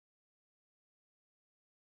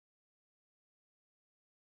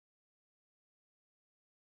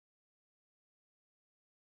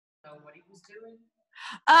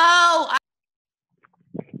Oh,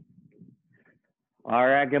 All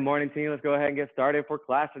right, good morning, team. Let's go ahead and get started for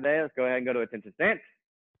class today. Let's go ahead and go to attention stance.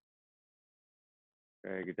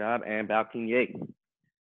 Very good job. And Balcony Yates.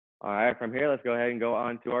 All right, from here, let's go ahead and go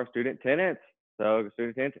on to our student tenets. So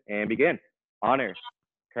student tenets and begin. Honor,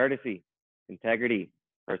 courtesy, integrity,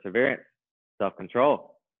 perseverance,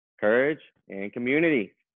 self-control, courage, and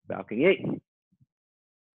community. Balcony Yates.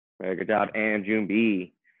 Very good job. And June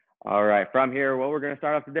B. All right, from here, what we're going to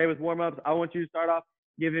start off today with warm-ups. I want you to start off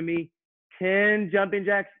giving me 10 jumping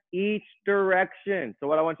jacks each direction. So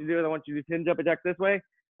what I want you to do is I want you to do 10 jumping jacks this way. I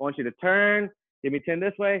want you to turn, give me 10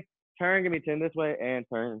 this way, turn, give me 10 this way, and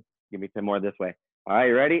turn, give me 10 more this way. All right,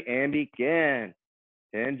 you ready? And begin.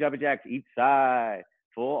 10 jumping jacks each side.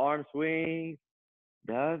 Full arm swings.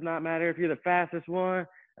 Does not matter if you're the fastest one.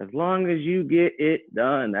 As long as you get it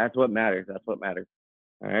done, that's what matters. That's what matters.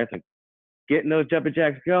 All right, so getting those jumping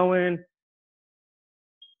jacks going.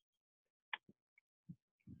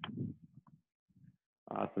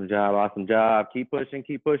 Awesome job, awesome job. Keep pushing,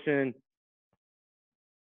 keep pushing.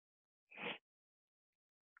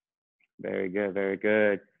 Very good, very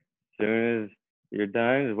good. As soon as you're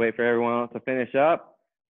done, just wait for everyone else to finish up.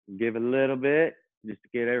 Give it a little bit, just to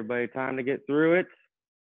get everybody time to get through it.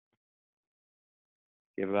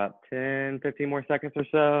 Give about 10, 15 more seconds or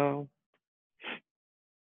so.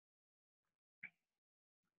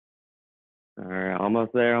 All right,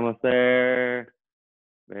 almost there, almost there.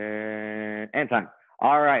 And time.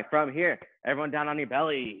 All right, from here, everyone down on your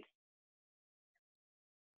bellies.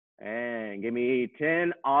 And give me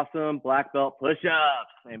 10 awesome black belt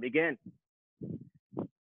push-ups and begin.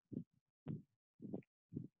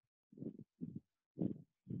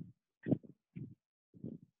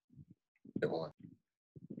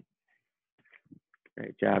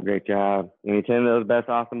 Great job, great job. Give me 10 of those best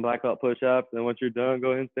awesome black belt push-ups. And once you're done, go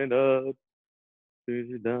ahead and stand up. As soon as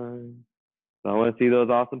you're done. So I want to see those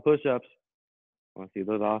awesome push-ups. I want to see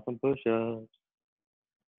those awesome push-ups.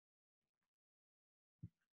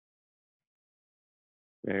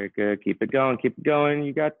 Very good. Keep it going. Keep it going.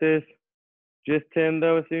 You got this. Just 10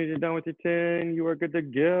 though. As soon as you're done with your 10, you are good to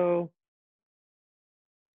go.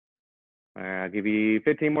 All right, I'll give you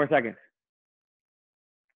 15 more seconds.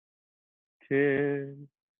 10,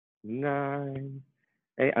 9,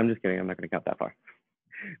 8. I'm just kidding. I'm not going to count that far.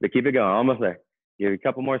 But keep it going. Almost there. Give it a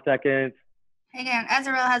couple more seconds. hang on.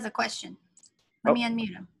 Azarel has a question. Let me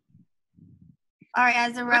unmute him. All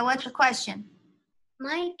right, Azarel, what's your question?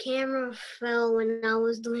 My camera fell when I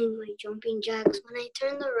was doing my jumping jacks. When I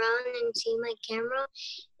turned around and see my camera,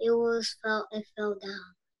 it fell down.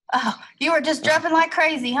 Oh, you were just jumping like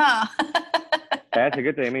crazy, huh? That's a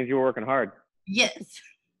good thing. It means you were working hard. Yes.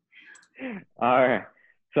 All right.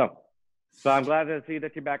 So I'm glad to see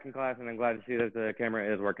that you're back in class, and I'm glad to see that the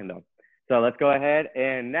camera is working though. So let's go ahead,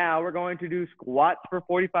 and now we're going to do squats for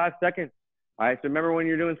 45 seconds. All right, so remember when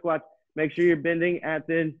you're doing squats, make sure you're bending at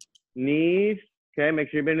the knees. Okay, make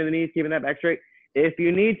sure you're bending the knees, keeping that back straight. If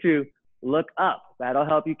you need to, look up. That'll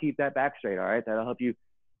help you keep that back straight, all right? That'll help you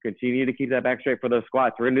continue to keep that back straight for those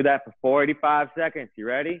squats. We're gonna do that for 45 seconds. You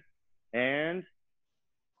ready? And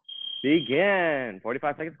begin.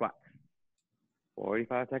 45-second squats.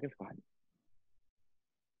 45-second squats.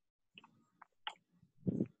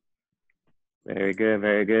 Very good,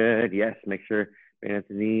 very good. Yes, make sure bend at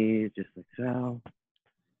the knees, just like so.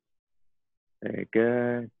 Very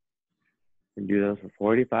good. And do those for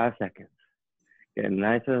 45 seconds. Get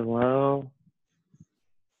nice and low.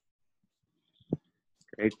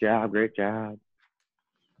 Great job, great job.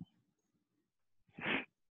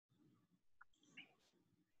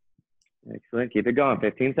 Excellent. Keep it going.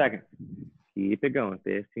 15 seconds. Keep it going.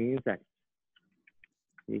 15 seconds.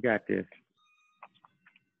 You got this.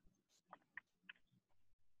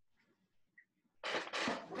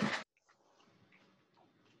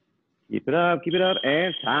 Keep it up,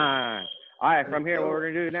 and time. All right, from here, what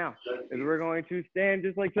we're gonna do now is we're going to stand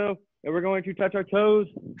just like so, and we're going to touch our toes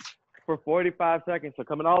for 45 seconds. So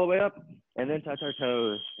coming all the way up, and then touch our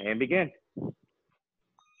toes, and begin.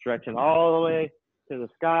 Stretching all the way to the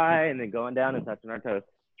sky, and then going down and touching our toes.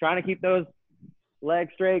 Trying to keep those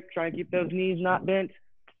legs straight, trying to keep those knees not bent.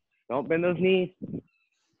 Don't bend those knees.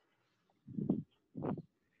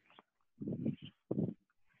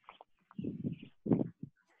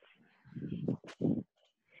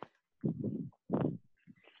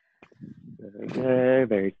 Very good,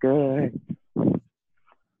 very good.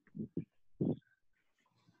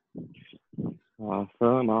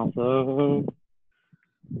 Awesome, awesome.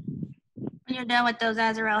 When you're done with those,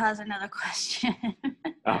 Azarel has another question.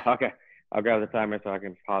 Oh, okay. I'll grab the timer so I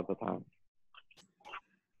can pause the time.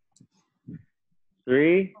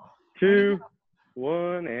 3, 2,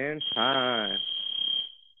 1, and time.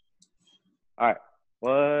 All right.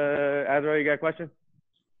 What, Azrael, you got a question?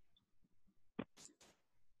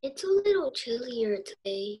 It's a little chillier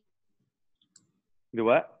today. Do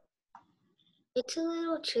what? It's a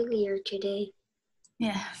little chillier today.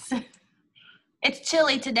 Yes. It's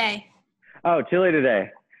chilly today. Oh, chilly today.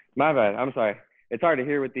 My bad. I'm sorry. It's hard to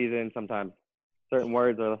hear with these in sometimes. Certain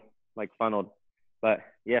words are like funneled. But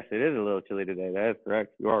yes, it is a little chilly today. That is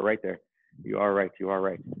correct. You are right there. You are right. You are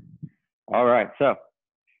right. All right. So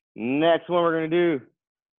next one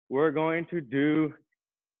we're going to do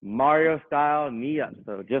Mario style knee up.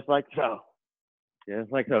 So just like so.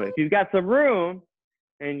 Just like so. If you've got some room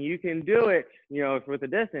and you can do it, you know, with a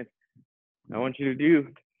distance, I want you to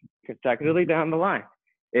do consecutively down the line.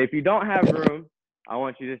 If you don't have room, I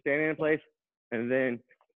want you to stand in place and then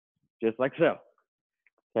just like so.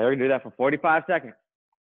 Okay, we're gonna do that for 45 seconds.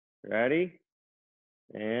 Ready?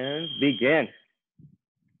 And begin.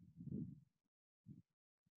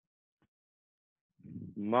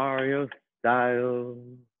 Mario style.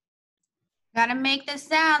 Gotta make the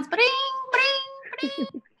sounds. Bring, bring,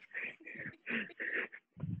 bring.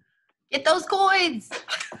 Get those coins.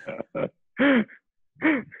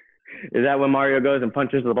 Is that when Mario goes and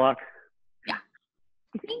punches the block? Yeah.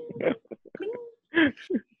 Bring,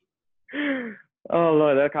 bring. Oh,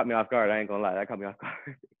 Lord, that caught me off guard. I ain't gonna lie. That caught me off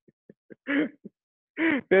guard.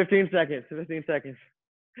 15 seconds. 15 seconds.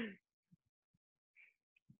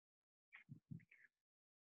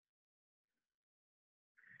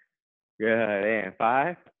 Good. And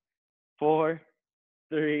 5, 4,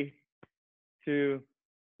 3, 2,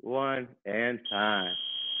 1, and time.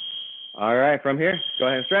 All right, from here, go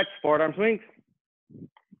ahead and stretch. Forward arm swings.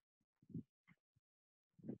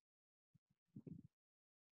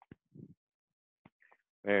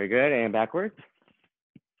 Very good. And backwards.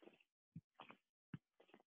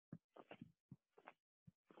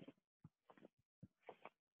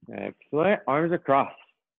 Excellent. Arms across.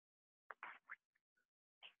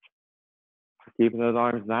 Keeping those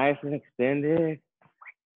arms nice and extended.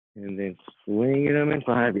 And then swinging them in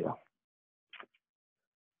front of you.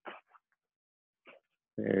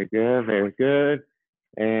 Very good. Very good.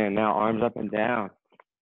 And now arms up and down.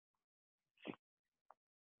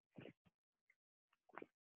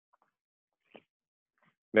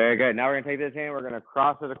 Very good. Now we're going to take this hand. We're going to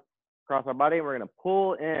cross it across our body. And we're going to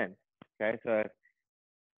pull in. Okay, so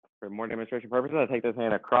for more demonstration purposes, I take this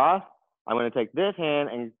hand across. I'm going to take this hand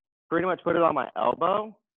and pretty much put it on my elbow.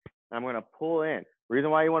 And I'm going to pull in. The reason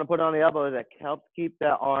why you want to put it on the elbow is it helps keep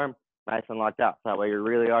that arm nice and locked out. So that way you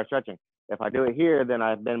really are stretching. If I do it here, then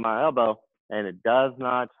I bend my elbow and it does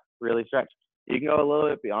not really stretch. You can go a little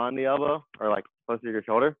bit beyond the elbow or like closer to your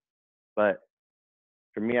shoulder. But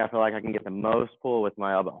for me, I feel like I can get the most pull with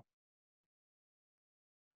my elbow.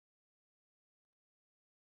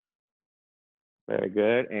 Very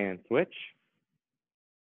good. And switch.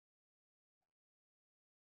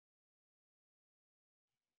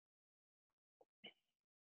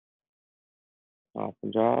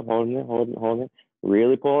 Awesome job. Holding it, holding it, holding it.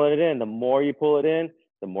 Really pulling it in. The more you pull it in,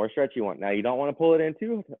 the more stretch you want. Now, you don't want to pull it in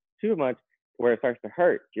too much where it starts to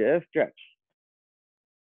hurt. Just stretch.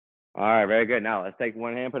 All right, very good. Now, let's take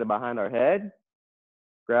one hand, put it behind our head.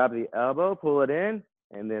 Grab the elbow, pull it in,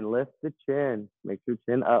 and then lift the chin. Make your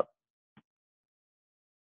chin up.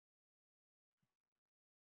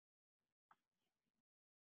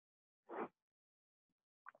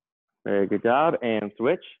 Very good job. And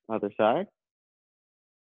switch, other side.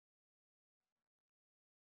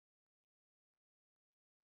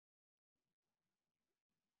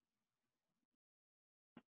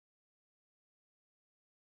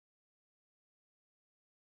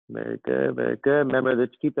 Very good, very good. Remember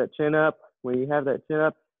to keep that chin up. When you have that chin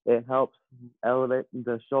up, it helps elevate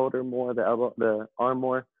the shoulder more, the arm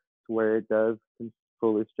more, to where it does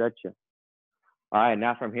fully stretch you. All right,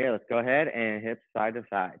 now from here, let's go ahead and hip side to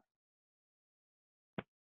side.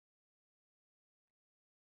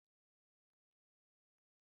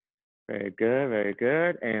 Very good, very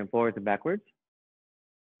good. And forwards and backwards.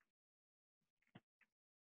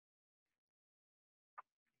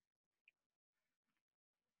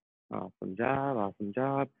 Awesome job, awesome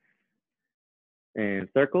job. And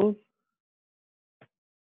circles.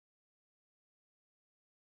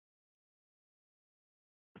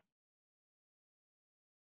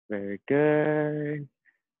 Very good.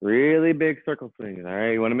 Really big circle swings, all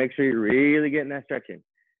right? You wanna make sure you're really getting that stretch in.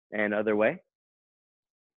 And other way.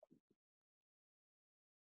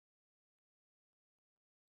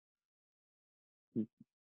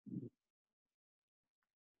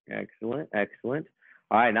 Excellent, excellent.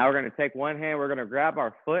 All right, now we're gonna take one hand, we're gonna grab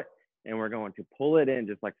our foot and we're going to pull it in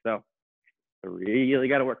just like so. So really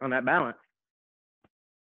got to work on that balance.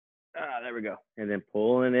 There we go. And then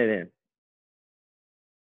pulling it in.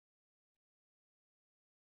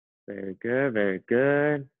 Very good, very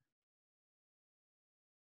good.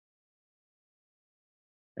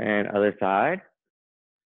 And other side.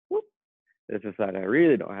 Whoop. This is the side I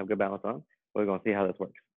really don't have good balance on. We're going to see how this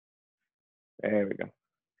works. There we go.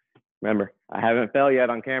 Remember, I haven't fell yet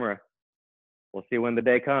on camera. We'll see when the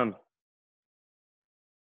day comes.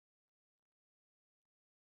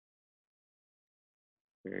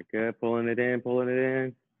 Very good, pulling it in, pulling it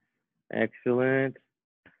in. Excellent.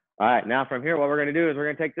 All right, now from here, what we're gonna do is we're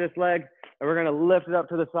gonna take this leg and we're gonna lift it up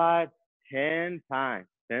to the side 10 times.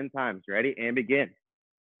 10 times, ready, and begin.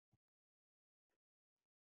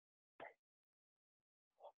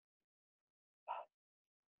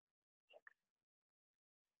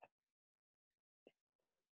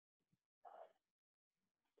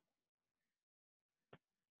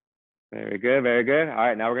 Very good, very good. All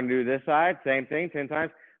right, now we're gonna do this side, same thing, 10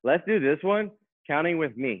 times. Let's do this one, counting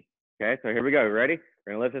with me. Okay, so here we go, ready?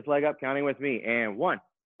 We're gonna lift this leg up, counting with me, and 1,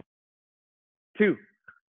 2,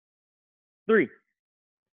 3,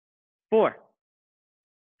 4,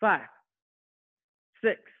 5,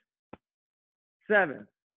 6, 7,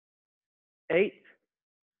 8,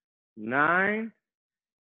 9,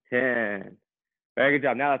 10. Very good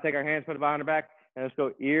job. Now let's take our hands, put it behind our back, and let's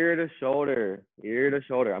go ear to shoulder, ear to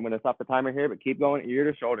shoulder. I'm going to stop the timer here, but keep going ear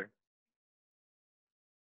to shoulder.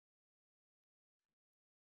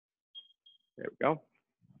 There we go.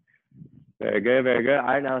 Very good, very good. All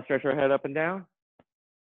right, now let's stretch our head up and down.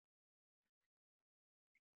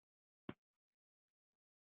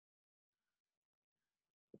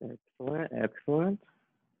 Excellent, excellent.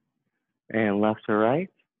 And left to right.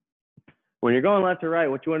 When you're going left to right,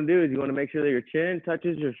 what you want to do is you want to make sure that your chin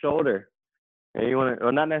touches your shoulder. And you want to,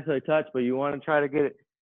 well, not necessarily touch, but you want to try to get it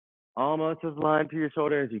almost as aligned to your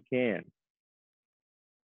shoulder as you can.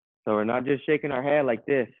 So we're not just shaking our head like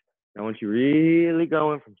this. I want you really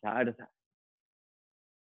going from side to side.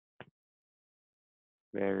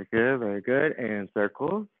 Very good, very good. And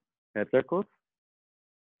circles, head circles.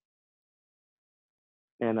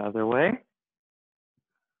 And other way.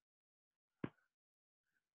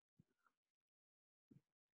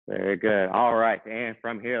 Very good. All right. And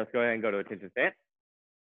from here, let's go ahead and go to attention stance.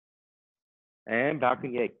 And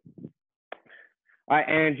balcony 8. All right,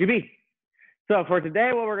 and GB. So for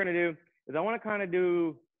today, what we're going to do is I want to kind of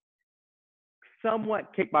do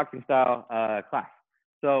somewhat kickboxing style class.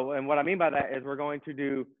 So, and what I mean by that is we're going to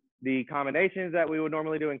do the combinations that we would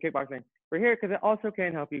normally do in kickboxing for here, because it also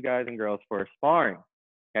can help you guys and girls for sparring.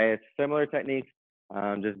 Okay, it's similar techniques,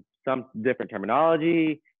 just some different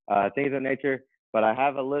terminology, things of that nature. But I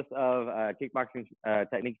have a list of kickboxing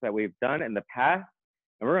techniques that we've done in the past,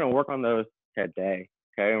 and we're going to work on those today.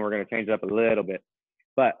 Okay, and we're going to change it up a little bit.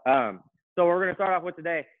 But so what we're going to start off with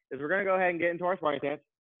today is we're going to go ahead and get into our sparring stance.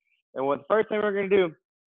 And what the first thing we're going to do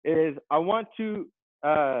is I want to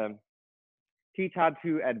teach how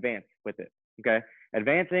to advance with it. Okay,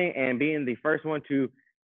 advancing and being the first one to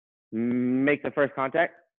make the first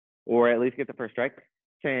contact, or at least get the first strike,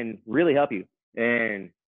 can really help you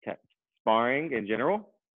in sparring in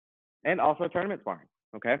general, and also tournament sparring.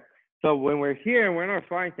 Okay, so when we're here and we're in our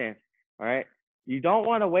sparring stance, all right, you don't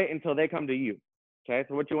want to wait until they come to you. Okay,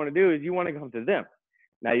 so what you want to do is you want to come to them.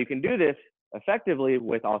 Now you can do this effectively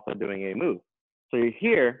with also doing a move. So you're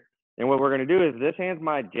here, and what we're going to do is this hand's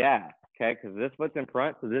my jab. Okay, because this foot's in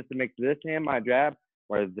front, so this makes this hand my jab,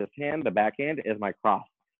 whereas this hand, the back hand, is my cross.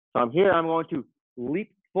 So I'm here, I'm going to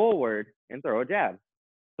leap forward and throw a jab.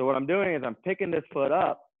 So what I'm doing is I'm picking this foot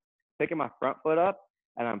up, picking my front foot up,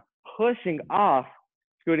 and I'm pushing off,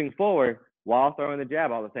 scooting forward while throwing the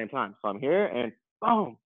jab all at the same time. So I'm here and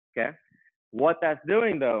boom, okay? What that's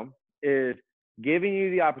doing though is giving you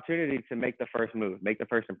the opportunity to make the first move, make the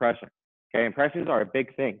first impression. Okay, impressions are a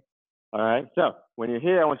big thing. All right, so when you're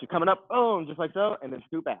here, I want you coming up, boom, just like so, and then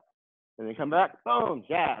scoot back. And then come back, boom,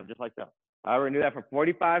 jab, just like so. All right, we're gonna do that for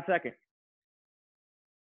 45 seconds.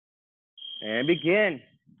 And begin.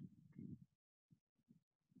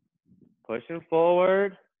 Pushing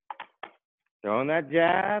forward, throwing that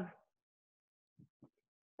jab,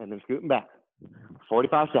 and then scooting back.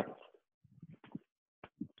 45 seconds.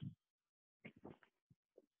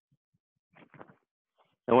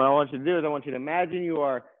 And what I want you to do is I want you to imagine you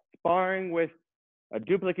are sparring with a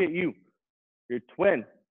duplicate you, your twin.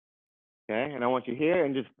 Okay, and I want you here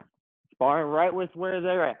and just sparring right with where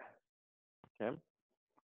they're at. Okay,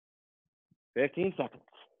 15 seconds.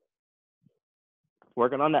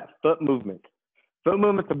 Working on that foot movement. Foot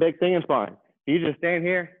movement's a big thing in sparring. You just stand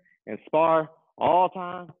here and spar all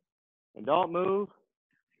time, and don't move,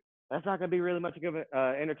 that's not going to be really much of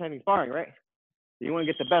entertaining sparring, right? You want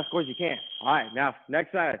to get the best scores you can. All right, now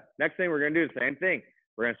next side. Next thing we're going to do the same thing.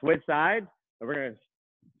 We're going to switch sides, and we're going to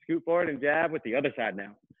scoot forward and jab with the other side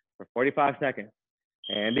now for 45 seconds.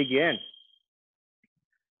 And begin.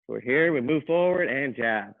 So we're here, we move forward and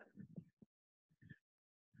jab.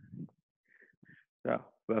 So,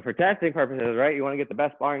 but for testing purposes, right, you want to get the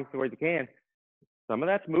best sparring scores you can. Some of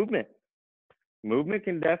that's movement. Movement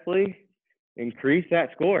can definitely increase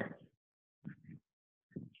that score.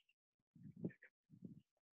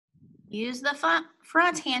 Use the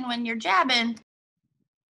front hand when you're jabbing.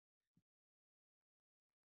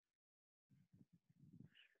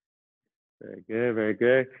 Very good, very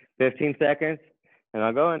good. 15 seconds, and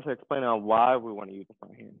I'll go into explaining on why we want to use the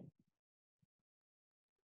front hand.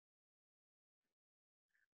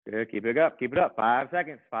 Good, keep it up, keep it up. 5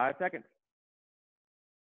 seconds, 5 seconds.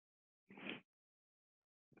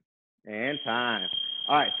 And time.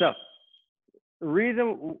 All right, so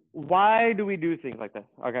reason why do we do things like this?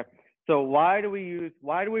 Okay, so why do we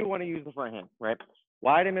want to use the front hand, right?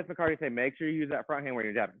 Why did Ms. McCarty say make sure you use that front hand when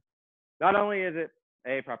you're jabbing? Not only is it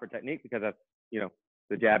a proper technique because that's,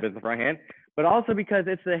 the jab is the front hand, but also because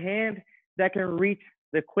it's the hand that can reach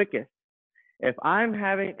the quickest. If I'm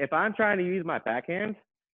trying to use my backhand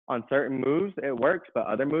on certain moves, it works, but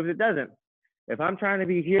other moves it doesn't. If I'm trying to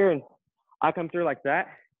be here and I come through like that,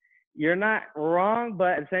 you're not wrong,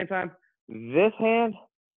 but at the same time, this hand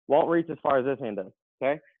won't reach as far as this hand does,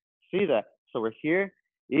 okay? See that? So we're here.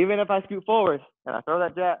 Even if I scoot forward and I throw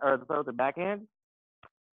that jab or throw the backhand,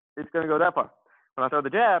 it's gonna go that far. When I throw the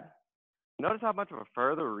jab, notice how much of a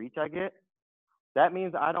further reach I get? That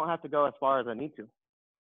means I don't have to go as far as I need to.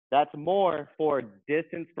 That's more for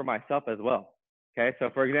distance for myself as well, okay? So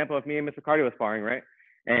for example, if me and Mr. Cardi was sparring, right?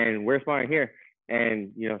 And we're sparring here,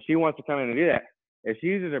 and she wants to come in and do that. If she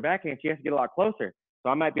uses her backhand, she has to get a lot closer.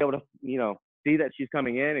 So I might be able to, see that she's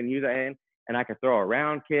coming in and use that hand, and I can throw a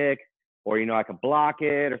round kick, or I can block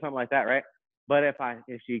it or something like that, right? But if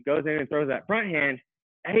she goes in and throws that front hand,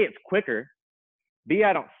 A, it's quicker. B,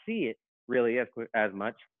 I don't see it really as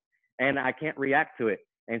much, and I can't react to it.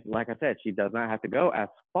 And like I said, she does not have to go as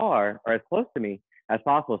far or as close to me as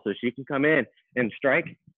possible, so she can come in and strike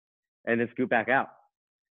and then scoot back out.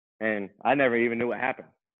 And I never even knew what happened,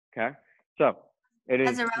 okay? So it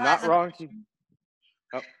is not wrong to...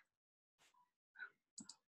 Oh.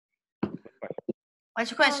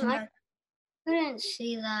 What's your question? I couldn't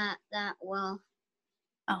see that well.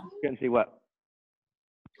 Oh. Couldn't see what?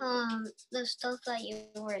 The stuff that you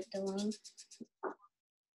were doing.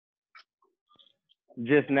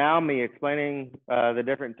 Just now, me explaining the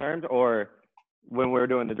different terms, or when we were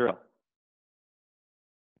doing the drill?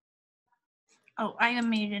 Oh, I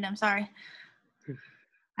unmuted. I'm sorry.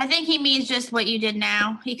 I think he means just what you did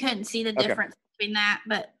now. He couldn't see the difference between that,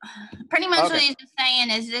 but pretty much what he's just saying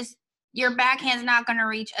is this: your backhand's not going to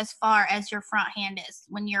reach as far as your front hand is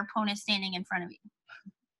when your opponent's standing in front of you.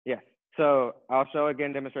 Yeah. So I'll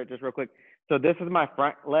demonstrate just real quick. So this is my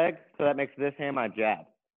front leg, so that makes this hand my jab.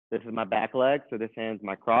 This is my back leg, so this hand's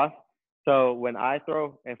my cross. So when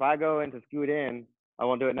if I go in to scoot in, I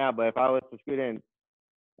won't do it now, but if I was to scoot in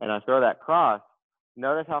and I throw that cross,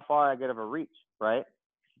 notice how far I get of a reach, right?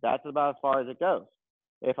 That's about as far as it goes.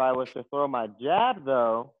 If I was to throw my jab,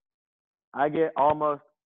 though, I get almost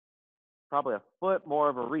probably a foot more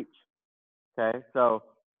of a reach, okay? So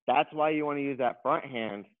that's why you want to use that front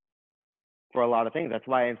hand for a lot of things. That's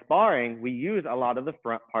why in sparring, we use a lot of the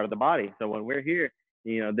front part of the body. So when we're here,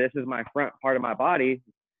 this is my front part of my body.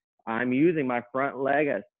 I'm using my front leg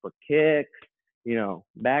as for kicks,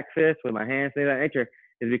 back fist with my hands, things of that nature,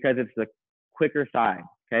 is because it's the quicker side,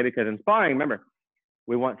 okay? Because in sparring, remember,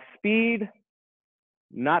 we want speed,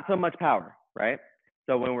 not so much power, right?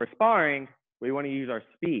 So when we're sparring, we want to use our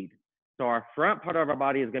speed. So our front part of our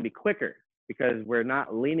body is going to be quicker because we're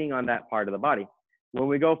not leaning on that part of the body. When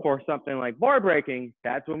we go for something like board breaking,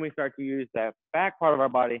 that's when we start to use that back part of our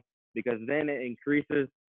body, because then it increases,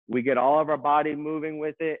 we get all of our body moving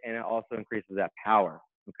with it, and it also increases that power,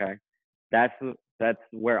 okay? That's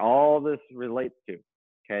where all this relates to,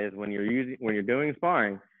 okay? Is when you're doing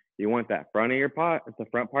sparring, you want that the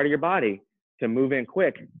front part of your body to move in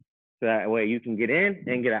quick, so that way you can get in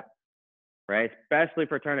and get out, right? Especially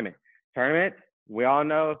for tournaments. Tournaments, we all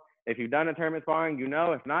know, if you've done a tournament sparring,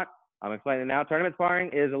 if not, I'm explaining now. Tournament sparring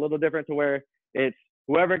is a little different to where it's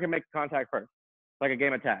whoever can make contact first. It's like a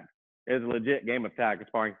game of tag. It's a legit game of tag, a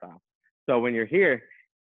sparring style. So when you're here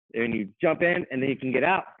and you jump in and then you can get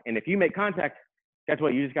out, and if you make contact, guess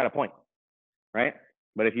what? You just got a point, right?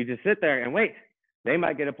 But if you just sit there and wait, they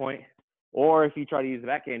might get a point. Or if you try to use the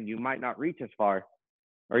backhand, you might not reach as far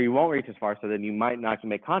or you won't reach as far, so then you might not actually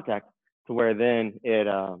make contact to where then it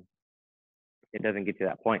doesn't get to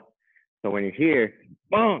that point. So when you're here,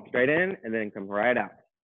 boom, straight in, and then come right out.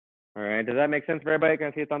 All right, does that make sense for everybody? Can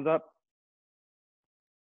I see a thumbs up?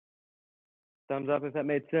 Thumbs up if that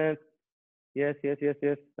made sense. Yes, yes, yes,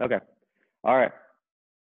 yes. Okay. All right.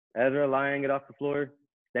 Ezra, Lion, get off the floor.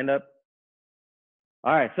 Stand up.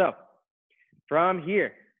 All right, so from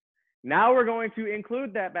here, now we're going to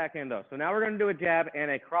include that backhand though. So now we're going to do a jab and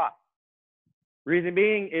a cross. Reason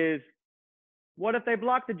being is, what if they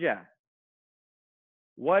block the jab?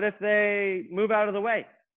 What if they move out of the way?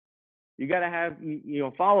 You got to have,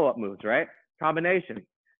 follow-up moves, right? Combination.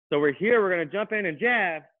 So we're here, we're going to jump in and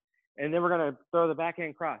jab, and then we're going to throw the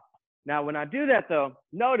backhand cross. Now, when I do that though,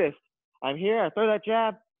 notice I'm here, I throw that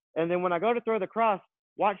jab, and then when I go to throw the cross,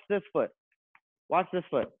 watch this foot. Watch this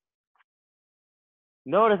foot.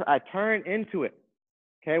 Notice I turn into it.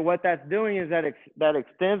 Okay, what that's doing is that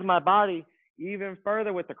extends my body even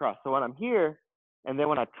further with the cross. So when I'm here, and then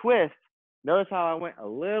when I twist, notice how I went a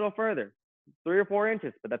little further, 3 or 4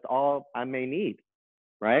 inches, but that's all I may need,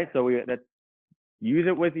 right? So use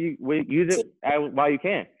it while you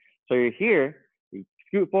can. So you're here, you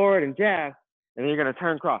scoot forward and jab, and then you're gonna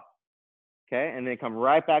turn cross, okay? And then come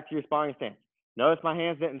right back to your sparring stance. Notice my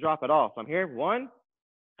hands didn't drop at all. So I'm here, 1,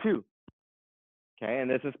 2, okay? And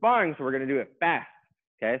this is sparring, so we're gonna do it fast,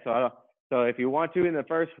 okay? So if you want to, in the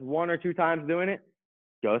first 1 or 2 times doing it,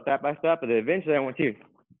 go step by step, but then eventually I want you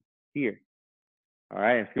here. All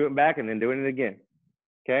right, and scooting back and then doing it again.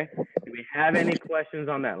 Okay, do we have any questions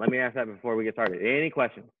on that? Let me ask that before we get started. Any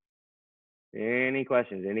questions? Any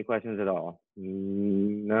questions? Any questions at all?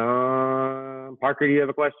 No. Parker, do you have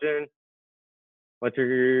a question? I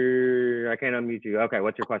can't unmute you. Okay,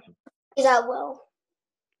 what's your question? See that well?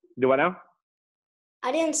 Do what now?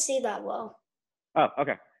 I didn't see that well. Oh,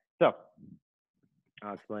 okay. So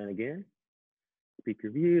I'll explain again. Speaker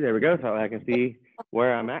view, there we go, so I can see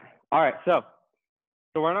where I'm at. All right, so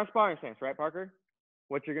we're in our sparring stance, right, Parker?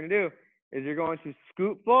 What you're gonna do is you're going to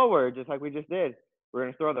scoot forward, just like we just did. We're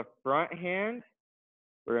gonna throw the front hand,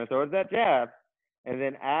 we're gonna throw that jab, and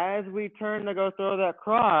then as we turn to go throw that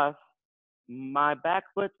cross, my back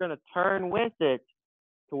foot's gonna turn with it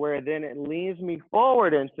to where then it leans me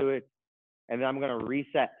forward into it, and then I'm gonna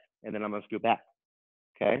reset, and then I'm gonna scoot back.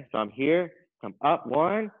 Okay, so I'm here, come up,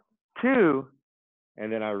 1, 2,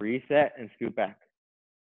 and then I reset and scoot back.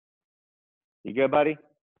 You good, buddy?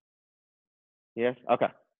 Yes? Okay.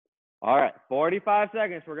 All right, 45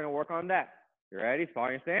 seconds, we're gonna work on that. You ready?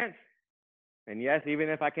 Sparring stance. And yes, even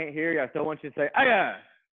if I can't hear you, I still want you to say, "Aya!"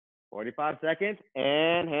 45 seconds,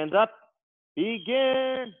 and hands up,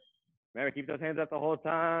 begin. Remember, keep those hands up the whole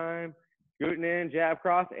time. Scooting in, jab,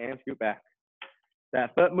 cross, and scoot back.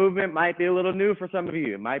 That foot movement might be a little new for some of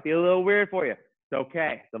you. It might be a little weird for you. It's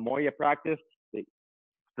okay. The more you practice,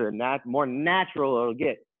 the more natural it'll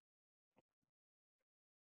get.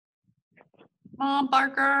 Come on,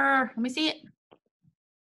 Parker. Let me see it.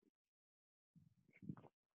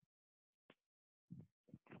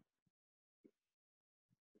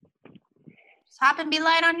 Just hop and be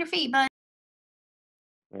light on your feet, bud.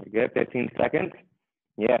 Very good. 15 seconds.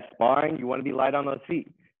 Yes, sparring, you want to be light on those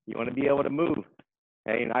feet. You want to be able to move.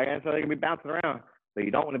 Hey, you're not necessarily going to be bouncing around, but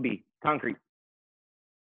you don't want to be concrete.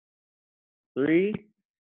 3,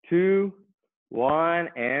 2, 1,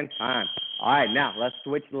 and time. All right, now let's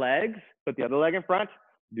switch legs. Put the other leg in front.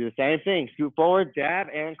 Do the same thing. Scoot forward, jab,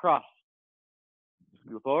 and cross.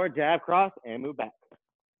 Scoot forward, jab, cross, and move back.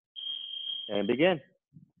 And begin.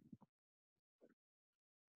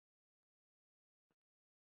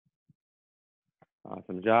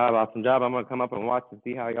 Awesome job, awesome job. I'm going to come up and watch and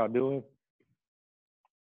see how y'all doing.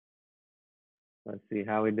 Let's see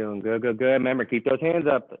how we doing. Good, good, good. Remember, keep those hands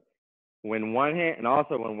up. When one hand, and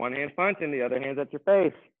also when one hand's punching, the other hand's at your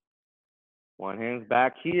face. One hand's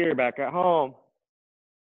back here, back at home.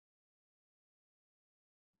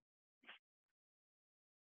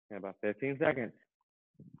 And about 15 seconds.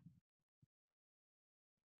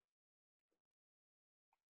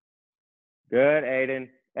 Good, Aiden.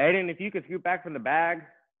 Aiden, if you could scoot back from the bag,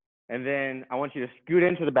 and then I want you to scoot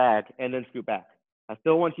into the bag and then scoot back. I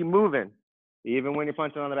still want you moving, even when you're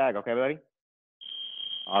punching on the bag. Okay, buddy?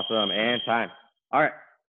 Awesome, and time. All right,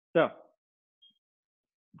 so,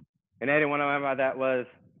 and Aiden, what I meant by that was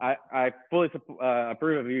I fully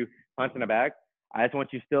approve of you punching the bag. I just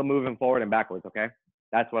want you still moving forward and backwards, okay?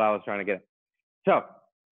 That's what I was trying to get at. So,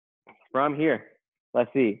 from here,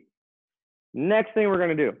 let's see. Next thing we're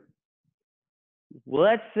gonna do.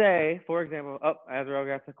 Let's say, for example, oh, Azrael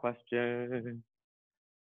got a question.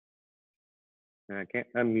 I can't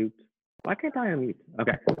unmute. Why can't I unmute?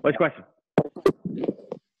 Okay, what's your question?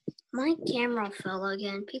 My camera fell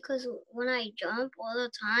again because when I jump all the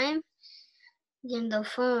time, then the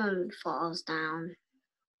phone falls down.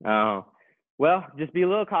 Oh, well, just be a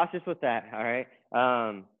little cautious with that, all right?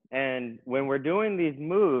 And when we're doing these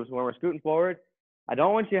moves, when we're scooting forward, I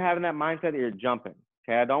don't want you having that mindset that you're jumping,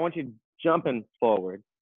 okay? I don't want you jumping forward.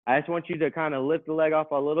 I just want you to kind of lift the leg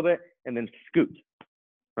off a little bit and then scoot,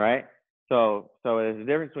 right? So there's a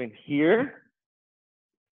difference between here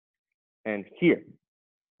and here,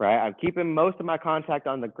 right? I'm keeping most of my contact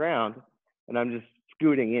on the ground and I'm just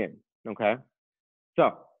scooting in, okay?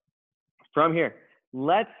 So from here,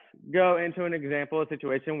 let's go into an example, a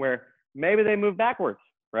situation where maybe they move backwards,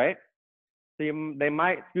 right? So they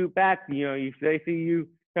might scoot back, you know, if they see you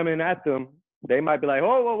coming at them, they might be like,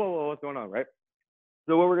 whoa, whoa, whoa, whoa, what's going on, right?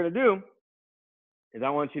 So what we're gonna do is I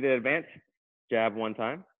want you to advance, jab one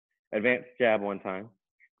time, advance, jab one time,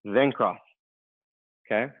 then cross,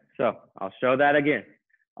 okay? So I'll show that again.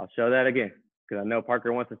 I'll show that again, because I know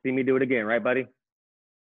Parker wants to see me do it again, right, buddy?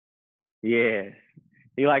 Yes,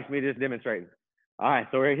 he likes me just demonstrating. All right,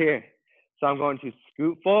 so we're here. So I'm going to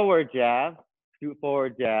scoot forward, jab,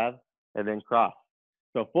 and then cross.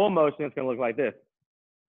 So full motion is going to look like this.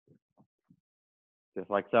 Just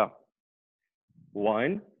like so.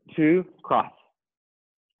 1, 2, cross.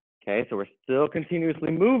 Okay, so we're still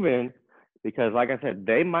continuously moving because like I said,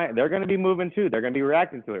 they're going to be moving too. They're going to be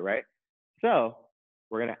reacting to it, right? So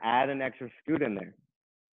we're going to add an extra scoot in there.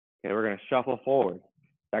 Okay, we're going to shuffle forward.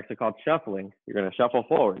 It's actually called shuffling. You're going to shuffle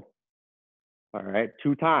forward. All right,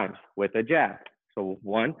 2 times with a jab. So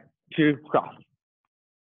 1, 2, cross.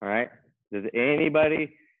 All right, does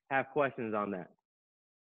anybody have questions on that?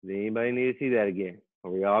 Does anybody need to see that again? Are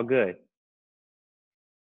we all good?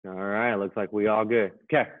 All right, looks like we all good.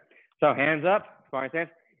 Okay, so hands up, sparring stance.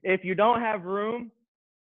 If you don't have room,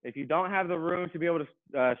 if you don't have the room to be able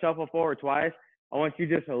to shuffle forward twice, I want you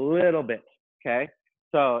just a little bit, okay?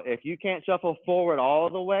 So if you can't shuffle forward all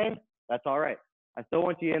the way, that's all right. I still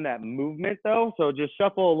want you in that movement though, so just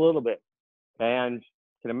shuffle a little bit. Okay, and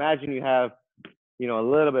you can imagine you have, you know, a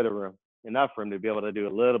little bit of room, enough room to be able to do a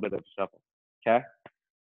little bit of shuffle. Okay,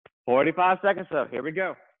 45 seconds up. Here we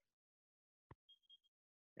go.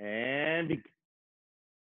 And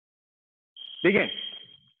begin.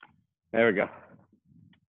 There we go.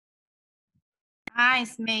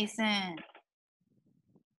 Nice, Mason.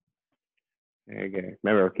 There you go.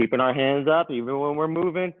 Remember, we're keeping our hands up even when we're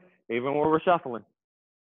moving, even when we're shuffling.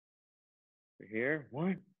 Here,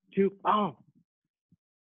 1, 2, oh.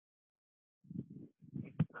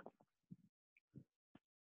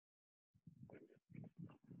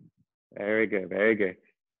 Very good, very good.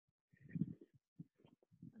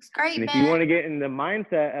 Looks great, and if Ben. you want to get in the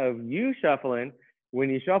mindset of you shuffling, when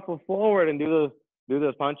you shuffle forward and do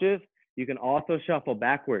those punches, you can also shuffle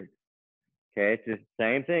backwards. Okay, it's just the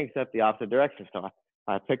same thing except the opposite direction. So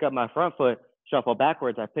I pick up my front foot, shuffle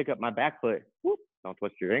backwards. I pick up my back foot. Whoop, don't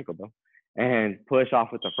twist your ankle though, and push off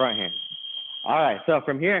with the front hand. All right, so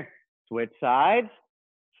from here, switch sides.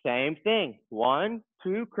 Same thing. 1,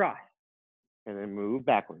 2, cross, and then move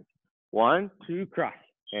backwards. 1, 2, cross,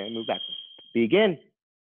 and move backwards. Begin.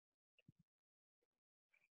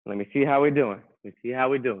 Let me see how we're doing. Let me see how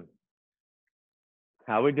we're doing.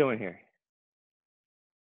 How we doing here?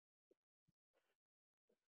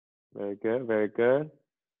 Very good, very good.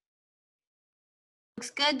 Looks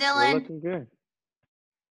good, We're Dylan. looking good.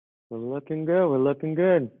 We're looking good. We're looking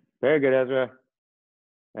good. Very good, Ezra.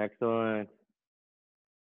 Excellent.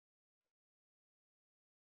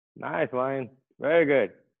 Nice, Ryan. Very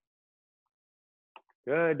good.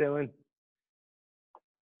 Good, Dylan.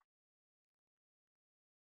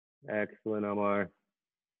 Excellent, Omar.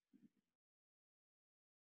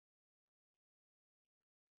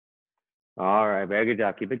 All right, very good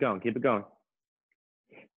job. Keep it going. Keep it going.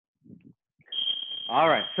 All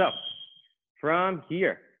right, so from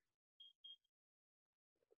here,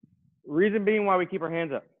 reason being why we keep our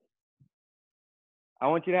hands up. I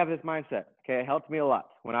want you to have this mindset, okay? It helped me a lot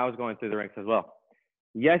when I was going through the ranks as well.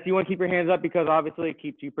 Yes, you want to keep your hands up because obviously it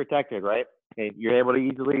keeps you protected, right? Okay, you're able to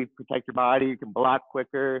easily protect your body. You can block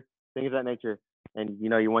quicker, things of that nature. And, you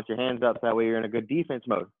know, you want your hands up so that way you're in a good defense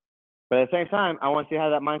mode. But at the same time, I want you to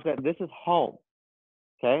have that mindset. This is home,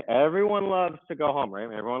 okay? Everyone loves to go home, right?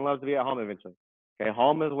 Everyone loves to be at home eventually. Okay,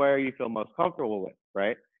 home is where you feel most comfortable with,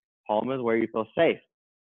 right? Home is where you feel safe.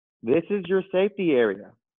 This is your safety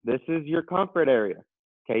area. This is your comfort area.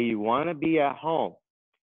 Okay, you want to be at home.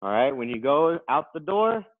 All right, when you go out the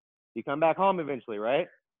door, you come back home eventually, right?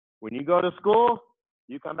 When you go to school,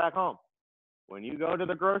 you come back home. When you go to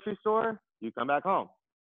the grocery store, you come back home,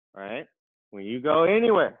 all right? When you go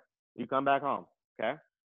anywhere, you come back home, okay?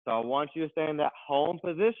 So I want you to stay in that home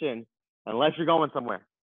position unless you're going somewhere.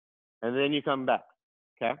 And then you come back,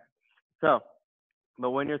 okay? So,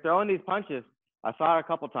 but when you're throwing these punches, I saw it a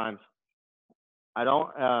couple times.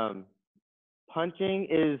 Punching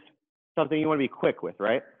is something you want to be quick with,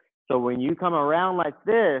 right? So when you come around like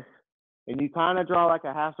this and you kind of draw like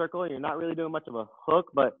a half circle, and you're not really doing much of a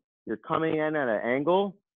hook, but you're coming in at an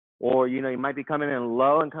angle, or, you know, you might be coming in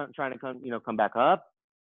low and trying to come back up.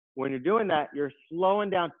 When you're doing that, you're slowing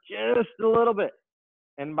down just a little bit.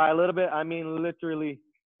 And by a little bit, I mean literally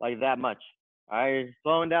like that much. You're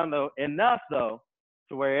slowing down enough though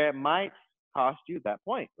to where it might cost you that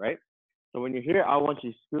point, right? So when you're here, I want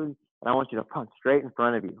you to scoot and I want you to punch straight in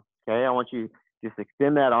front of you. Okay, I want you to just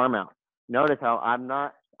extend that arm out. Notice how I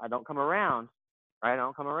don't come around, right? I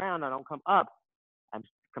don't come around, I don't come up. I'm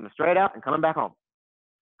coming straight out and coming back home.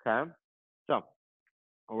 Okay, so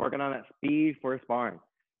we're working on that speed for sparring.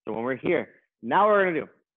 So when we're here, now what we're gonna do,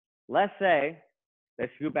 let's say they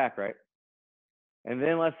scoot back, right? And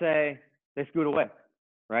then let's say they scoot away,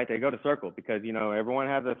 right? They go to circle because, you know, everyone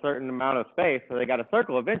has a certain amount of space, so they got to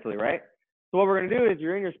circle eventually, right? So what we're gonna do is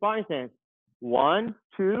you're in your sparring stance, 1,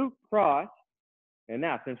 2, cross. And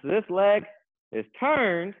now, since this leg is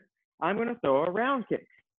turned, I'm gonna throw a round kick,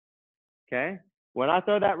 okay? When I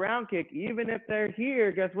throw that round kick, even if they're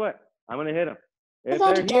here, guess what? I'm gonna hit them. If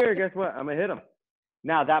they're here, guess what? I'm gonna hit them.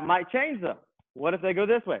 Now, that might change though. What if they go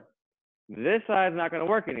this way? This side's not gonna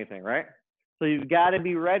work anything, right? So you've gotta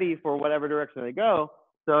be ready for whatever direction they go.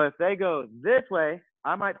 So if they go this way,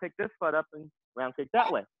 I might pick this foot up and round kick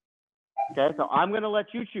that way. Okay, so I'm gonna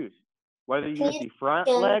let you choose whether you use the front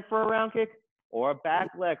leg for a round kick or a back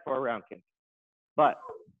leg for a round kick. But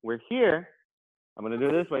we're here, I'm gonna do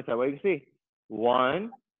it this way so that way you can see.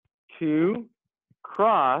 1, 2,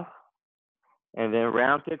 cross, and then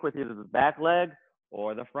round kick with either the back leg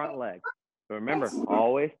or the front leg. So remember,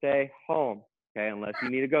 always stay home, okay, unless you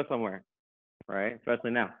need to go somewhere, right?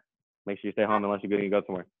 Especially now. Make sure you stay home unless you're going to go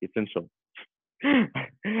somewhere. Essential.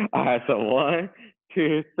 All right, so 1,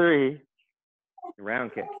 2, 3,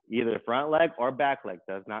 round kick. Either front leg or back leg,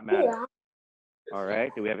 does not matter. All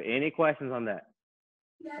right, do we have any questions on that?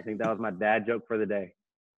 I think that was my dad joke for the day.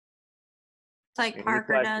 It's like any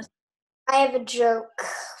Parker questions? Does. I have a joke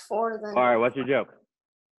for them. All right, what's your joke?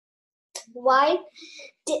 What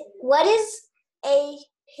is a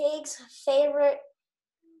pig's favorite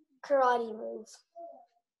karate move?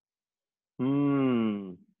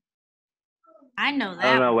 I know that.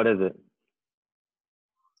 I don't know. What is it?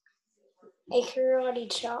 A karate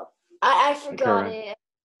chop. I forgot it.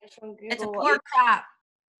 From Google. It's a pork chop.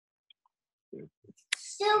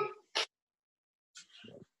 Still.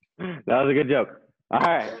 That was a good joke. All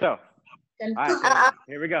right, so. All right, so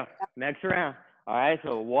here we go. Next round. All right,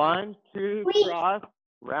 so 1, 2, cross,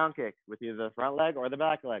 round kick with either the front leg or the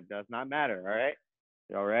back leg. Does not matter, all right?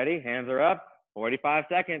 Y'all ready? Hands are up. 45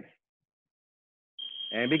 seconds.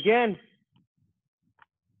 And begin.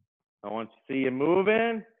 I want to see you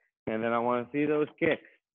moving, and then I want to see those kicks.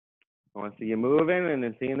 I want to see you moving and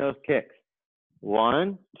then seeing those kicks.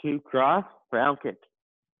 1, 2, cross, round kick.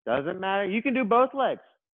 Doesn't matter. You can do both legs,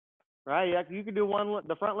 right? You can do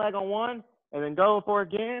the front leg on one, and then go for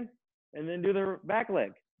it again, and then do the back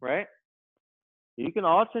leg, right? You can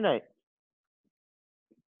alternate.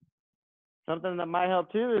 Something that might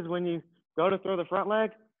help too is when you go to throw the front leg,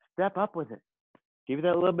 step up with it. Give you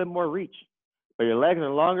that a little bit more reach. But your legs are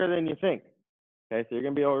longer than you think. Okay, so you're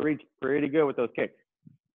gonna be able to reach pretty good with those kicks.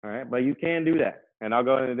 All right, but you can do that. And I'll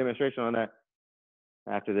go into a demonstration on that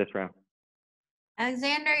after this round.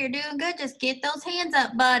 Alexander, you're doing good. Just get those hands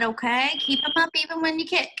up, bud, okay? Keep them up even when you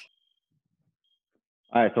kick.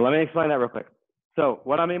 All right, so let me explain that real quick. So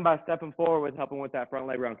what I mean by stepping forward with helping with that front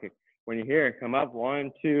leg round kick. When you're here, come up,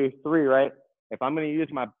 1, 2, 3, right? If I'm gonna use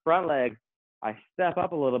my front leg, I step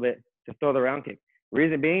up a little bit to throw the round kick.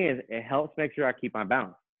 Reason being is it helps make sure I keep my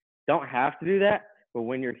balance. Don't have to do that, but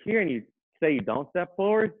when you're here and you say you don't step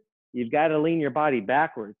forward, you've got to lean your body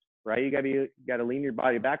backwards, right? You got to lean your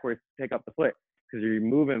body backwards to pick up the foot because you're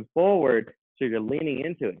moving forward, so you're leaning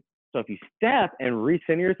into it. So if you step and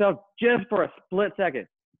recenter yourself just for a split second,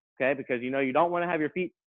 okay, because you know you don't want to have your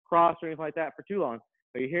feet crossed or anything like that for too long.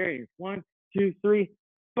 But you're here, you're 1, 2, 3,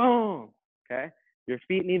 boom, okay? Your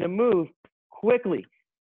feet need to move quickly.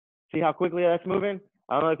 See how quickly that's moving?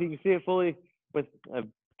 I don't know if you can see it fully with a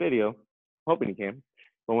video. Hoping you can.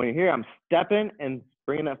 But when you're here, I'm stepping and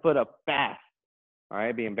bringing that foot up fast. All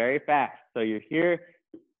right, being very fast. So you're here,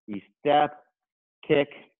 you step, kick,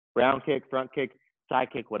 round kick, front kick, side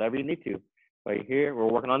kick, whatever you need to. But you're here, we're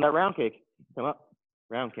working on that round kick. Come up,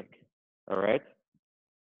 round kick. All right.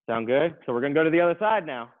 Sound good? So we're going to go to the other side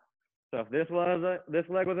now. So if this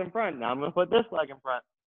leg was in front, now I'm gonna put this leg in front.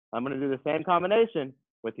 I'm gonna do the same combination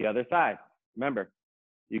with the other side. Remember,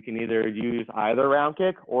 you can either use either round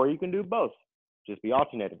kick or you can do both. Just be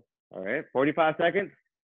alternating. All right, 45 seconds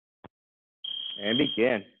and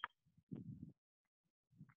begin.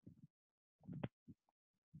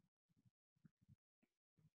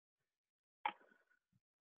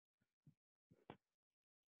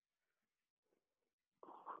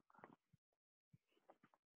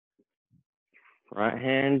 Front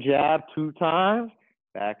hand jab 2 times,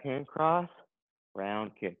 backhand cross,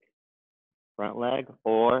 round kick. Front leg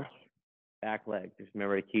or back leg. Just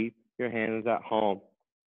remember to keep your hands at home.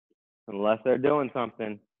 Unless they're doing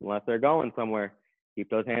something, unless they're going somewhere, keep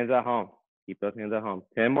those hands at home. Keep those hands at home.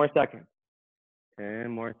 10 more seconds.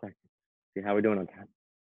 10 more seconds. See how we're doing on time.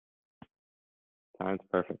 Time's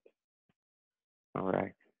perfect. All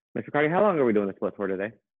right. Mr. Cardi, how long are we doing the split for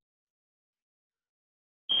today?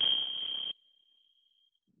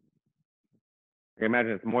 I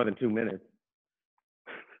imagine it's more than 2 minutes.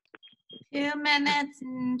 2 minutes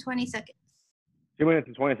and 20 seconds. 2 minutes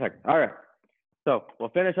and 20 seconds. All right. So we'll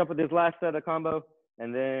finish up with this last set of combo,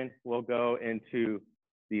 and then we'll go into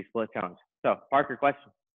the split challenge. So, Parker,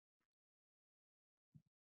 question.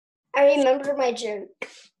 I remember my joke.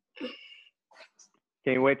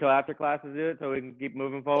 Can you wait till after class to do it so we can keep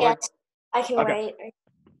moving forward? Yes, I can wait.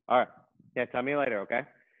 All right. Yeah, tell me later, okay?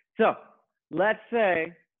 So, let's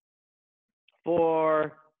say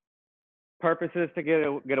for purposes to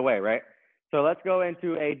get away, right? So let's go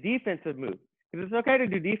into a defensive move. Because it's okay to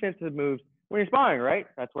do defensive moves when you're sparring, right?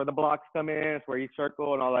 That's where the blocks come in. It's where you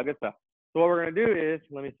circle and all that good stuff. So what we're going to do is,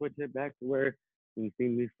 let me switch it back to where you can see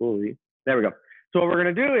me fully. There we go. So what we're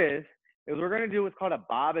going to do is we're going to do what's called a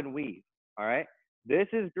bob and weave, all right? This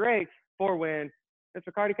is great for when,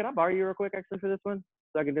 Mr. Cardi, can I borrow you real quick actually for this one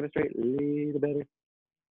so I can demonstrate a little better?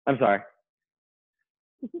 I'm sorry.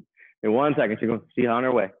 In 1 second, she's going to see her on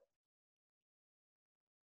her way.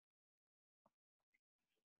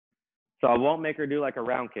 So I won't make her do like a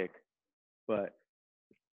round kick, but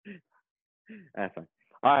that's fine.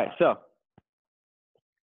 All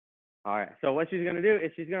right, so what she's gonna do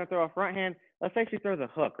is she's gonna throw a front hand. Let's say she throws a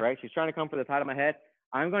hook, right? She's trying to come for the side of my head.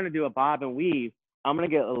 I'm gonna do a bob and weave. I'm gonna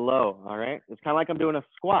get low, all right? It's kind of like I'm doing a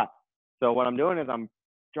squat. So what I'm doing is I'm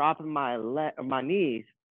dropping my knees,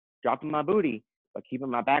 dropping my booty, but keeping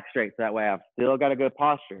my back straight. So that way I've still got a good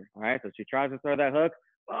posture, all right? So she tries to throw that hook,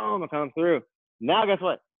 boom, it comes through. Now guess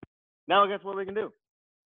what? Now guess what we can do?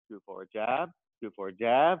 Do forward jab,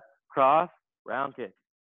 cross, round kick.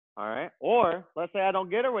 All right. Or let's say I don't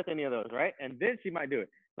get her with any of those, right? And then she might do it.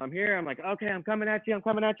 So I'm here, I'm like, okay, I'm coming at you,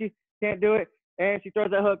 can't do it. And she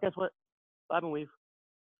throws that hook, guess what? Bob and weave.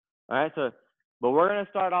 All right, so, but we're gonna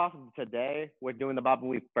start off today with doing the bob and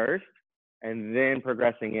weave first and then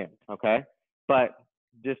progressing in, okay? But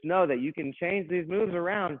just know that you can change these moves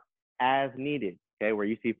around as needed, okay, where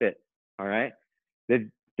you see fit, all right?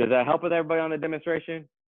 Does that help with everybody on the demonstration?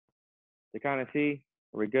 To kind of see,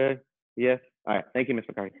 are we good? Yes? All right, thank you, Ms.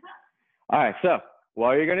 McCarthy. All right, so what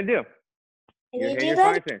are you gonna do? Can you do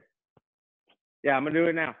that? Yeah, I'm gonna do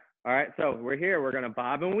it now. All right, so we're here, we're gonna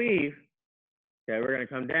bob and weave. Okay, we're gonna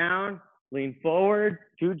come down, lean forward,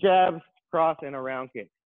 2 jabs, cross, and a round kick.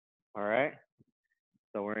 All right,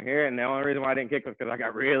 so we're here, and the only reason why I didn't kick was because I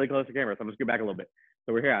got really close to camera, so I'm gonna scoot back a little bit.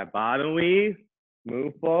 So we're here, I bob and weave,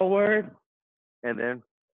 move forward, and then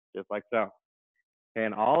just like so.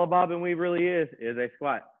 And all a bob and weave really is a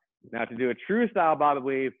squat. Now to do a true style bob and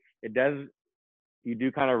weave, you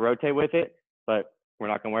do kind of rotate with it, but we're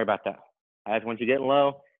not gonna worry about that. I just want you getting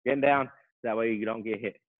low, getting down, that way you don't get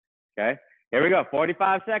hit, okay? Here we go,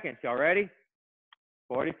 45 seconds, y'all ready?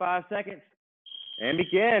 45 seconds, and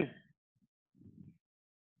begin.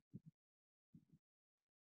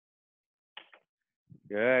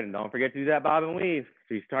 Good, and don't forget to do that bob and weave.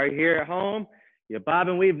 So you start here at home, you bob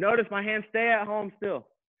and weave. Notice my hands stay at home still.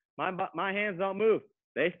 My hands don't move.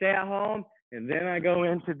 They stay at home, and then I go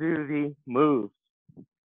in to do the moves.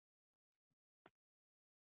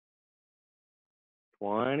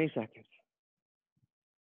 20 seconds.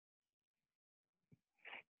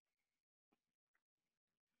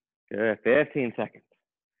 Good, 15 seconds.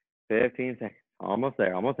 15 seconds, almost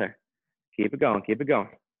there, almost there. Keep it going, keep it going.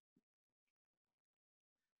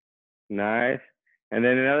 Nice. And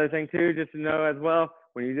then another thing too, just to know as well,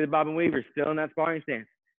 when you do the bob and weave, you're still in that sparring stance.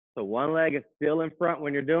 So one leg is still in front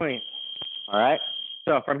when you're doing it. All right,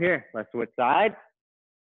 so from here, let's switch sides.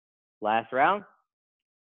 Last round,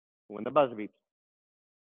 when the buzzer beeps.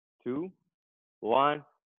 2, 1,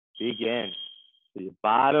 begin. So you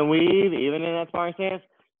bob and weave, even in that sparring stance.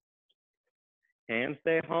 Hands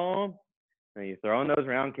stay home, and you throw in those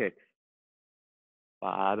round kicks.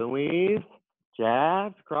 Bob and weave,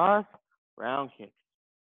 jabs, cross, round kicks.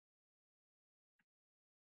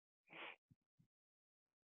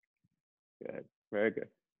 Good, very good.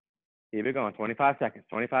 Keep it going, 25 seconds,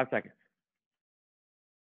 25 seconds.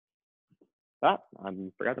 Ah, I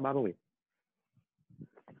forgot the bob and weave.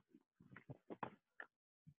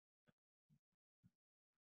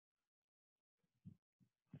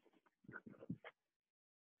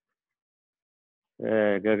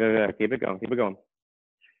 Good, good, good. Keep it going, keep it going.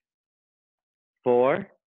 4,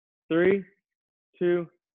 3, 2,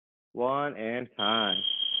 1, and time.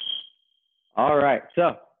 All right,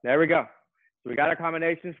 so there we go. So we got our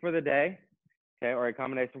combinations for the day, okay, or a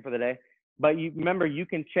combination for the day. But you remember, you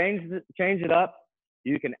can change it up.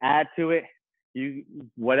 You can add to it.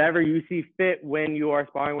 Whatever you see fit when you are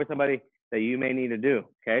sparring with somebody that you may need to do.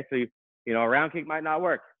 Okay, so you know, a round kick might not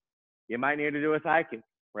work. You might need to do a side kick,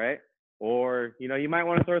 right? Or you know, you might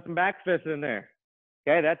want to throw some back fists in there.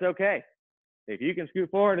 Okay, that's okay. If you can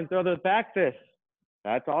scoot forward and throw those back fists,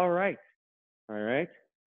 that's all right. All right.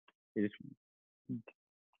 You're just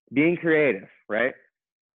being creative, right?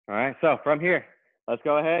 All right. So from here, let's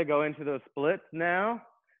go ahead, go into those splits now.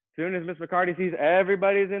 As soon as Ms. McCarty sees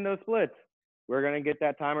everybody's in those splits, we're going to get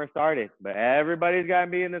that timer started. But everybody's got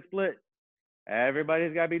to be in the split.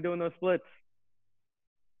 Everybody's got to be doing those splits.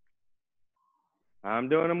 I'm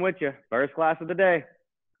doing them with you. First class of the day.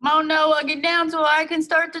 Come on, Noah, get down so I can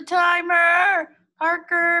start the timer.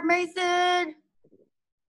 Parker, Mason.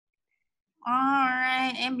 All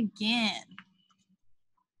right, and begin.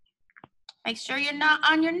 Make sure you're not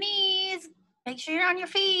on your knees. Make sure you're on your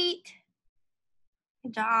feet.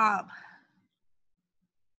 Good job.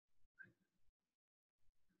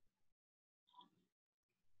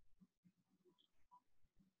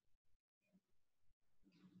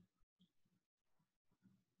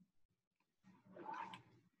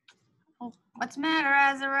 Oh, what's the matter,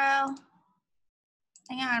 Azarel?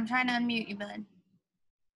 Hang on, I'm trying to unmute you, bud.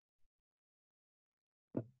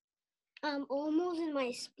 I'm almost in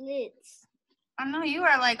my splits. I know you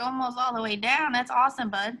are like almost all the way down. That's awesome,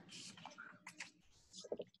 bud.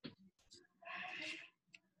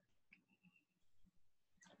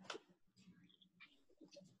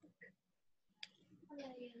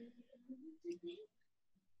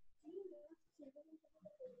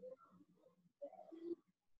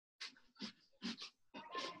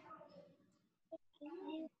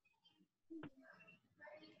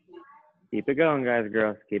 Keep it going, guys and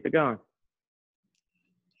girls. Keep it going.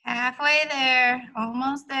 Halfway there,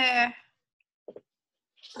 almost there.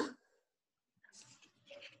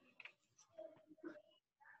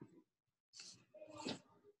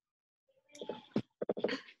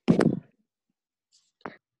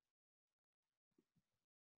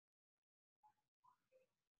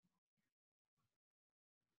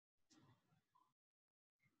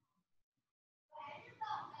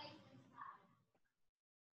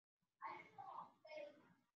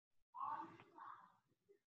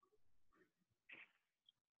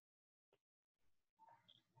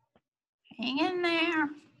 Hang in there.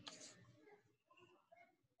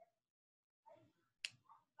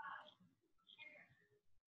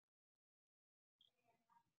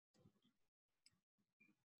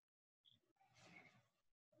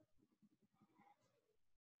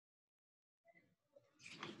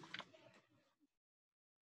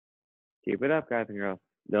 Keep it up, guys and girls.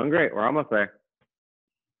 Doing great. We're almost there.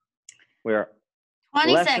 We are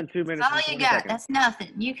 20 less seconds. than 2 minutes. That's all you got. Seconds. That's nothing.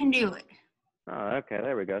 You can do it. Oh, okay.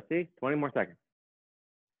 There we go. See? 20 more seconds.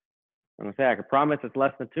 I'm going to say, I can promise it's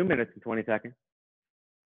less than 2 minutes and 20 seconds.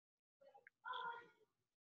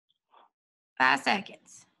 5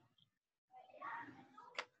 seconds.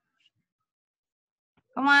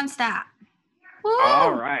 Come on, stop. Woo!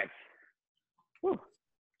 All right. Woo.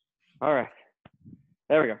 All right.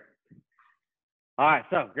 There we go. All right.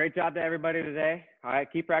 So great job to everybody today. All right.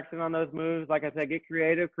 Keep practicing on those moves. Like I said, get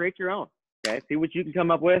creative. Create your own. Okay. See what you can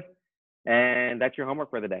come up with. And that's your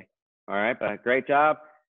homework for the day. All right. But great job.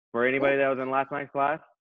 For anybody that was in last night's class,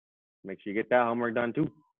 make sure you get that homework done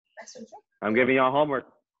too. I'm giving y'all homework.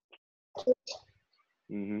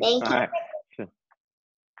 Thank All right.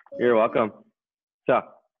 You're welcome. So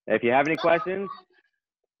if you have any questions,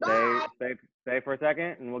 stay for a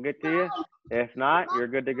second and we'll get to you. If not, you're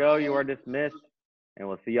good to go. You are dismissed and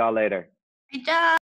we'll see y'all later. Good job.